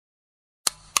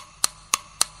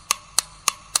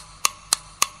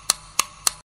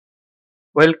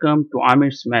Welcome to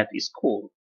AMIRS Math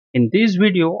School. In this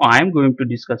video, I am going to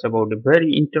discuss about a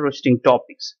very interesting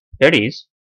topics, that is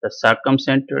the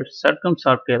circumcenter,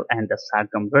 circumcircle and the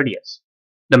circumradius.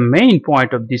 The main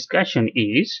point of discussion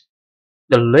is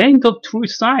the length of three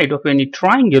sides of any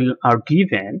triangle are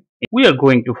given. We are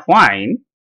going to find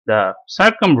the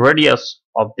circumradius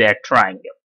of that triangle.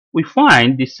 We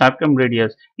find the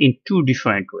circumradius in two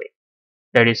different ways.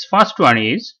 That is, first one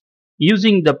is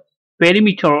using the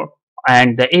perimeter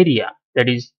and the area, that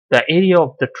is the area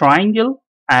of the triangle,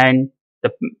 and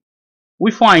we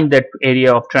find that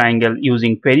area of triangle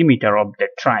using perimeter of that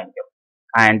triangle.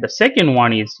 And the second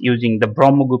one is using the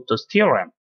Brahmagupta's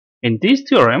theorem. In this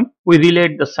theorem, we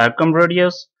relate the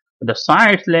circumradius, the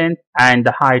side length and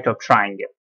the height of triangle.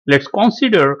 Let's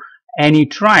consider any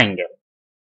triangle.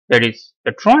 That is,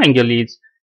 the triangle is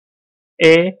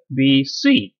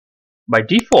ABC. By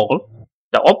default,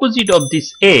 the opposite of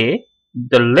this A,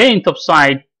 the length of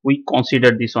side, we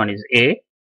consider this one is A,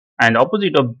 and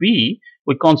opposite of B,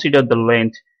 we consider the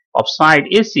length of side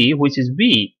AC, which is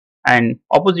B, and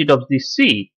opposite of this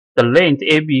C, the length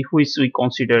AB, which we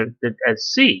consider that as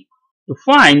C. To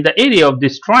find the area of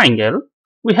this triangle,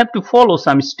 we have to follow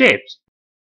some steps.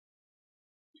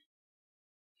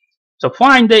 So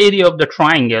find the area of the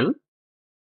triangle.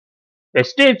 The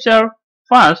steps are,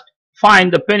 first,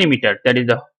 find the perimeter. That is,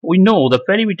 we know the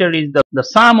perimeter is the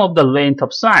sum of the length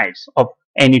of sides of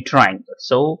any triangle.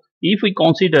 So if we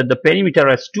consider the perimeter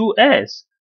as 2s,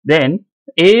 then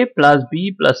A plus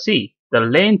B plus C, the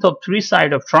length of three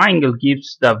sides of triangle,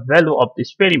 gives the value of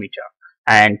this perimeter.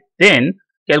 And then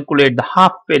calculate the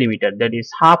half perimeter, that is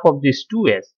half of this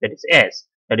 2s, that is s,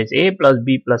 that is A plus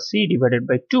B plus C divided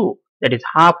by 2, that is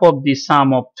half of the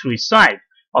sum of three sides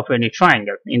of any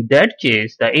triangle. In that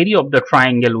case, the area of the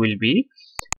triangle will be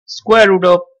square root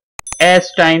of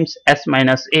s times s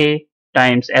minus a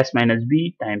times s minus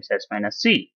b times s minus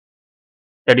c.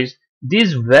 That is,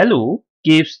 this value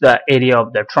gives the area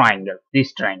of the triangle,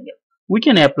 this triangle. We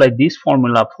can apply this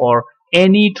formula for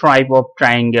any type of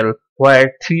triangle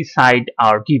where three sides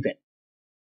are given.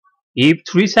 If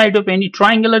three sides of any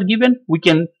triangle are given, we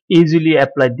can easily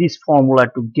apply this formula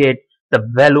to get the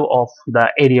value of the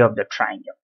area of the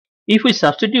triangle. If we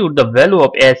substitute the value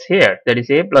of s here, that is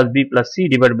A plus B plus C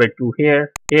divided by 2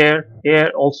 here,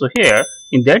 here, also here,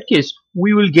 in that case,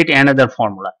 we will get another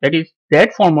formula. That is,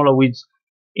 that formula which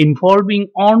involving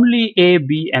only A,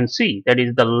 B and C, that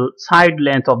is the side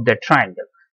length of that triangle.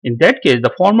 In that case,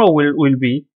 the formula will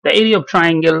be the area of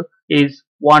triangle is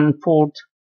 1/4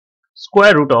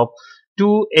 square root of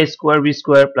 2a square b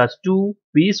square plus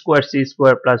 2b square c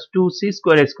square plus 2c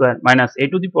square a square minus a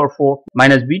to the power 4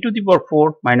 minus b to the power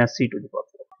 4 minus c to the power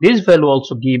 4. This value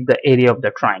also gives the area of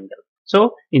the triangle.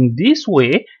 So in this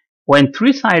way, when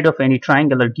three sides of any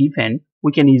triangle are given,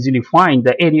 we can easily find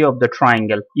the area of the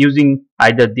triangle using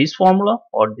either this formula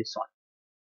or this one.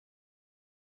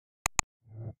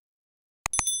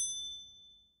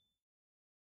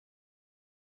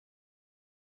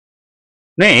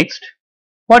 Next,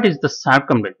 what is the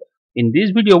circumradius? In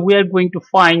this video, we are going to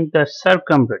find the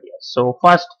circumradius. So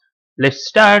first, let's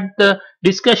start the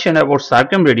discussion about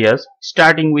circumradius,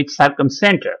 starting with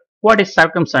circumcenter. What is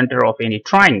circumcenter of any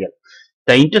triangle?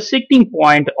 The intersecting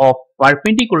point of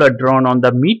perpendicular drawn on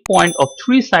the midpoint of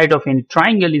three sides of any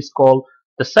triangle is called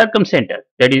the circumcenter.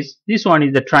 That is, this one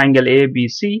is the triangle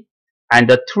ABC, and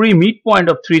the three midpoint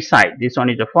of three sides. This one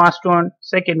is the first one,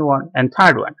 second one, and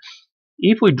third one.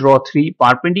 If we draw three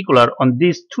perpendicular on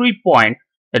these 3 points,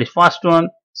 that is first one,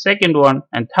 second one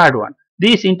and third one,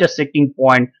 this intersecting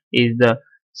point is the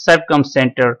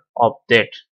circumcenter of that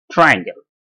triangle.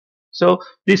 So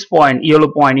this point,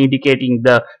 yellow point, indicating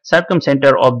the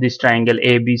circumcenter of this triangle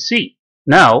ABC.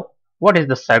 Now, what is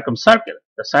the circumcircle?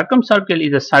 The circumcircle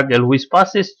is a circle which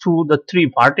passes through the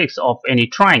three vertices of any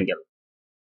triangle.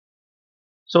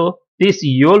 So this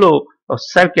yellow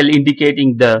circle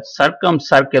indicating the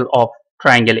circumcircle of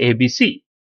triangle ABC.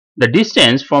 The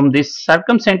distance from this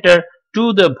circumcenter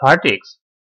to the vertex,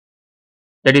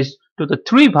 that is to the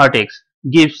three vertex,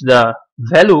 gives the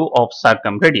value of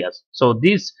circumradius. So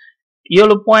this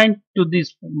yellow point to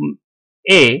this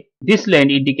A, this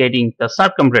length indicating the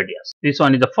circumradius. This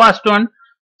one is the first one,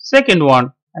 second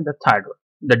one and the third one.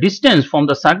 The distance from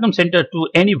the circumcenter to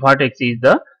any vertex is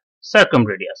the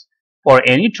circumradius. For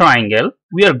any triangle,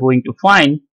 we are going to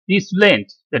find this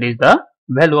length, that is the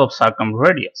value of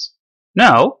circumradius.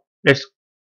 Now let's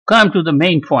come to the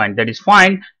main point, that is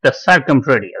find the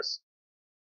circumradius.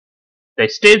 The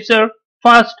steps are,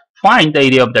 first find the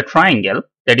area of the triangle,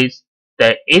 that is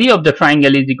the area of the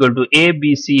triangle is equal to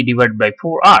ABC divided by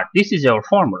 4R. This is our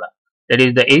formula. that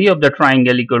is the area of the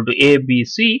triangle equal to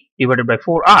ABC divided by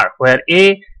 4R, where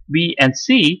A, B and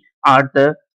C are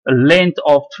the length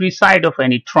of three sides of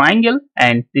any triangle,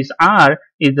 and this R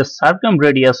is the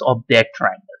circumradius of that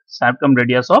triangle.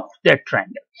 Circumradius of that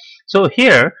triangle. So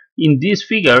here in this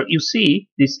figure you see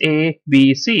this A,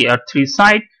 B, C are three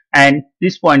sides, and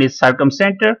this point is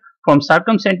circumcenter. From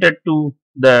circumcenter to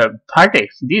the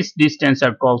vertex, this distance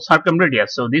are called circumradius.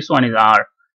 So this one is R,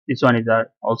 this one is R,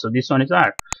 also this one is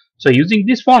R. So using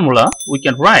this formula we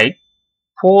can write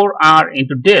 4R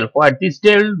into del, where this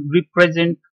del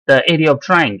represent the area of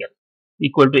triangle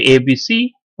equal to ABC,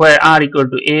 where R equal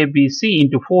to ABC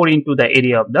into 4 into the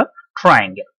area of the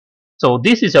triangle. So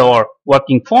this is our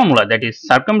working formula, that is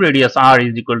circumradius R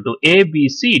is equal to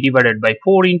ABC divided by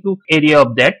 4 into area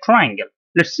of that triangle.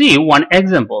 Let's see one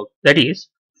example, that is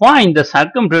find the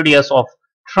circumradius of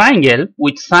triangle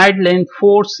with side length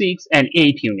 4, 6 and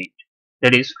 8 unit.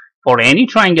 That is for any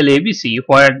triangle ABC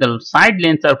where the side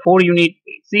lengths are 4 unit,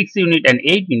 6 unit and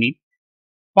 8 unit,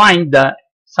 find the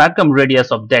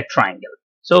circumradius of that triangle.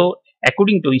 So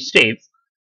according to steps,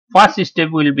 first step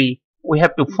will be we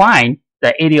have to find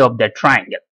the area of that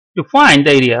triangle. To find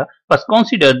the area, first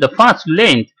consider the first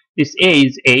length. This A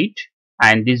is 8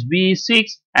 and this B is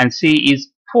 6 and C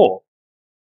is 4.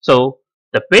 So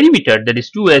the perimeter, that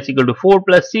is 2S equal to 4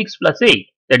 plus 6 plus 8,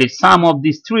 that is sum of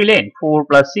these three lengths 4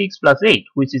 plus 6 plus 8,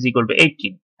 which is equal to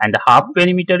 18, and the half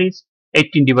perimeter is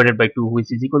 18 divided by 2,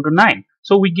 which is equal to 9.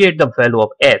 So we get the value of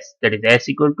S, that is S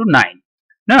equal to 9.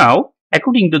 Now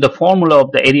according to the formula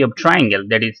of the area of triangle,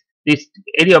 that is this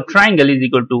area of triangle is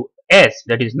equal to S,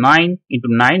 that is 9 into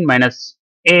 9 minus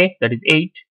A, that is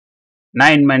 8,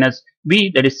 9 minus B,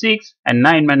 that is 6, and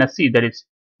 9 minus C, that is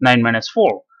 9 minus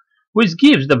 4, which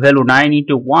gives the value 9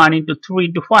 into 1 into 3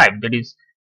 into 5, that is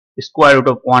the square root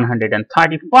of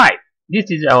 135. This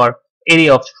is our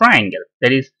area of triangle,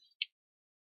 that is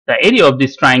the area of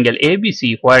this triangle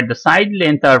ABC, where the side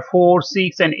length are 4,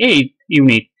 6 and 8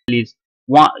 unit, is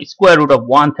square root of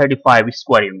 135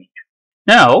 square unit.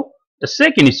 Now the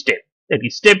second step, that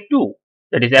is step 2,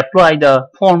 that is apply the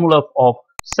formula of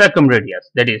circumradius,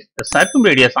 that is the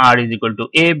circumradius R is equal to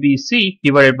ABC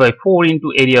divided by 4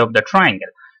 into area of the triangle.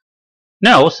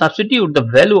 Now substitute the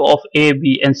value of A,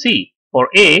 B and C. For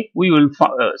A we will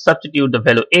substitute the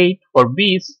value 8, for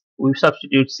B we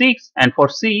substitute 6, and for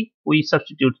C we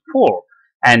substitute 4,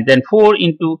 and then 4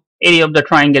 into area of the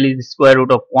triangle is the square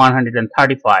root of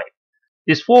 135.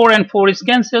 This 4 and 4 is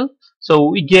cancelled, so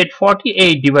we get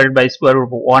 48 divided by square root of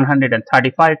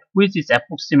 135, which is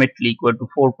approximately equal to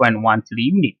 4.13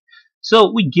 unit.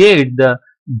 So we get the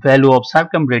value of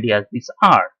circumradius, this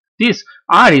R. This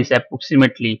R is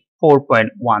approximately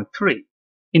 4.13.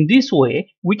 In this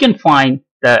way we can find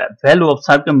the value of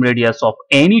circumradius of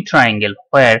any triangle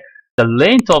where the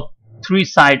length of three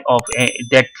sides of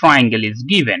that triangle is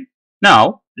given.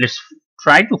 Now let's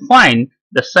try to find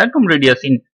the circumradius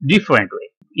in different way.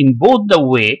 In both the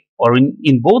way or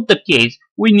in both the case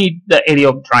we need the area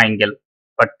of triangle,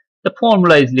 but the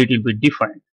formula is little bit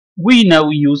different. We now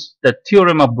use the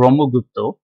theorem of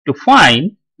Brahmagupta to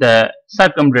find the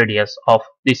circumradius of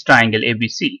this triangle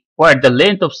ABC, where the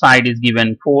length of side is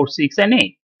given 4, 6 and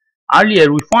 8.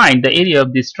 Earlier we find the area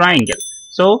of this triangle,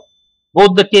 so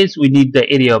both the case we need the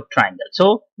area of triangle.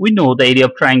 So we know the area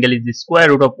of triangle is the square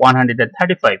root of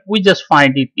 135. We just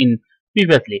find it in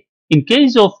previously. In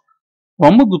case of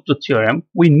Brahmagupta theorem,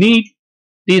 we need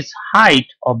this height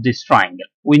of this triangle.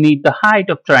 We need the height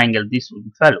of triangle, this will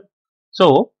be value.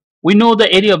 So we know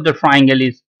the area of the triangle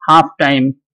is half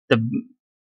time the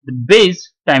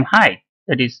base time height.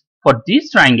 That is, for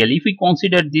this triangle, if we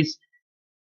consider this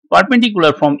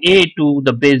perpendicular from A to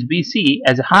the base BC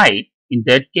as a height, in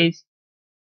that case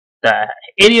the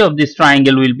area of this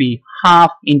triangle will be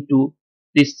half into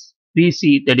this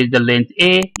BC, that is the length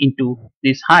A, into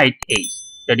this height A.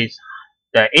 That is,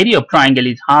 the area of triangle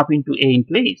is half into A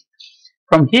into A.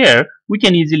 From here we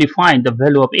can easily find the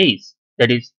value of A,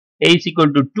 that is A is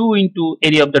equal to 2 into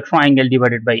area of the triangle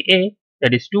divided by A,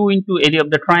 that is 2 into area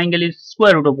of the triangle is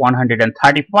square root of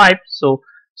 135. So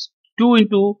 2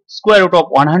 into square root of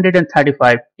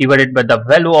 135 divided by the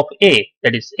value of A,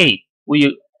 that is 8.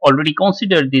 We already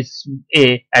considered this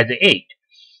A as 8.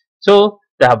 So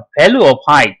the value of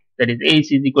height, that is A,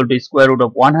 is equal to square root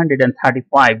of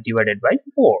 135 divided by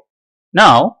 4.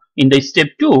 Now in the step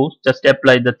 2, just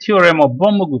apply the theorem of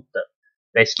Brahmagupta.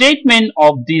 The statement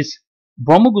of this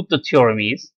Brahmagupta theorem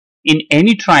is, in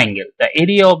any triangle, the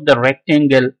area of the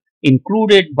rectangle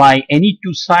included by any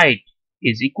two sides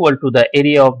is equal to the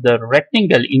area of the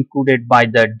rectangle included by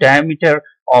the diameter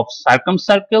of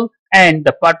circumcircle and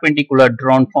the perpendicular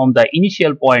drawn from the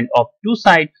initial point of two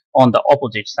sides on the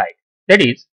opposite side. That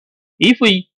is, if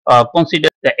we consider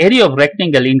the area of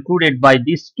rectangle included by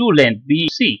these two lengths B,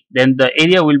 C, then the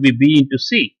area will be B into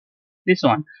C. This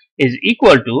one is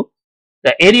equal to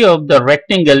the area of the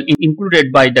rectangle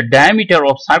included by the diameter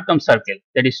of circumcircle,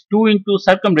 that is 2 into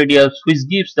circumradius, which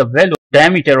gives the value of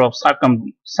diameter of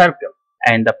circumcircle,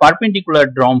 and the perpendicular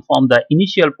drawn from the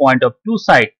initial point of two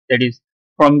sides, that is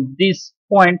from this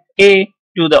point A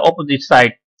to the opposite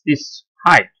side, this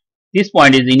height. This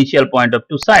point is the initial point of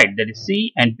two sides, that is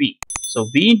C and B. So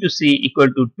B into C equal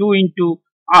to 2 into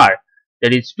R,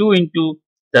 that is 2 into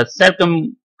the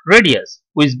circumradius,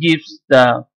 which gives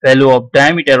the value of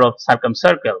diameter of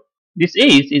circumcircle. This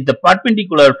is the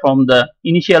perpendicular from the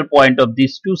initial point of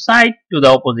these two sides to the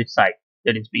opposite side,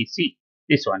 that is BC.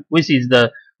 This one, which is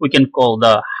the, we can call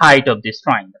the height of this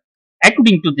triangle.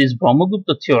 According to this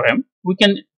Brahmagupta theorem, we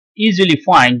can easily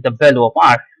find the value of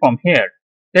R from here.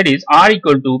 That is R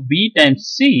equal to B times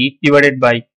C divided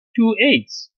by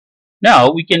 2H.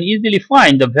 Now we can easily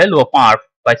find the value of R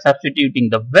by substituting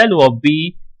the value of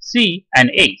B, C and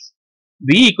H.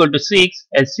 B equal to 6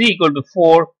 and C equal to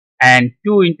 4, and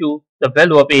 2 into the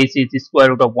value of H is the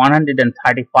square root of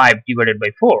 135 divided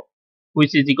by 4,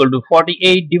 which is equal to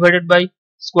 48 divided by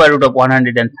square root of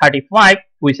 135,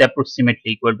 which is approximately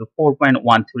equal to 4.13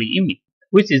 mm,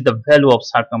 which is the value of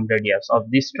circumradius of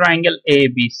this triangle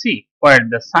ABC, where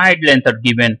the side lengths are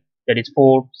given, that is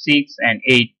 4, 6 and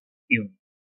 8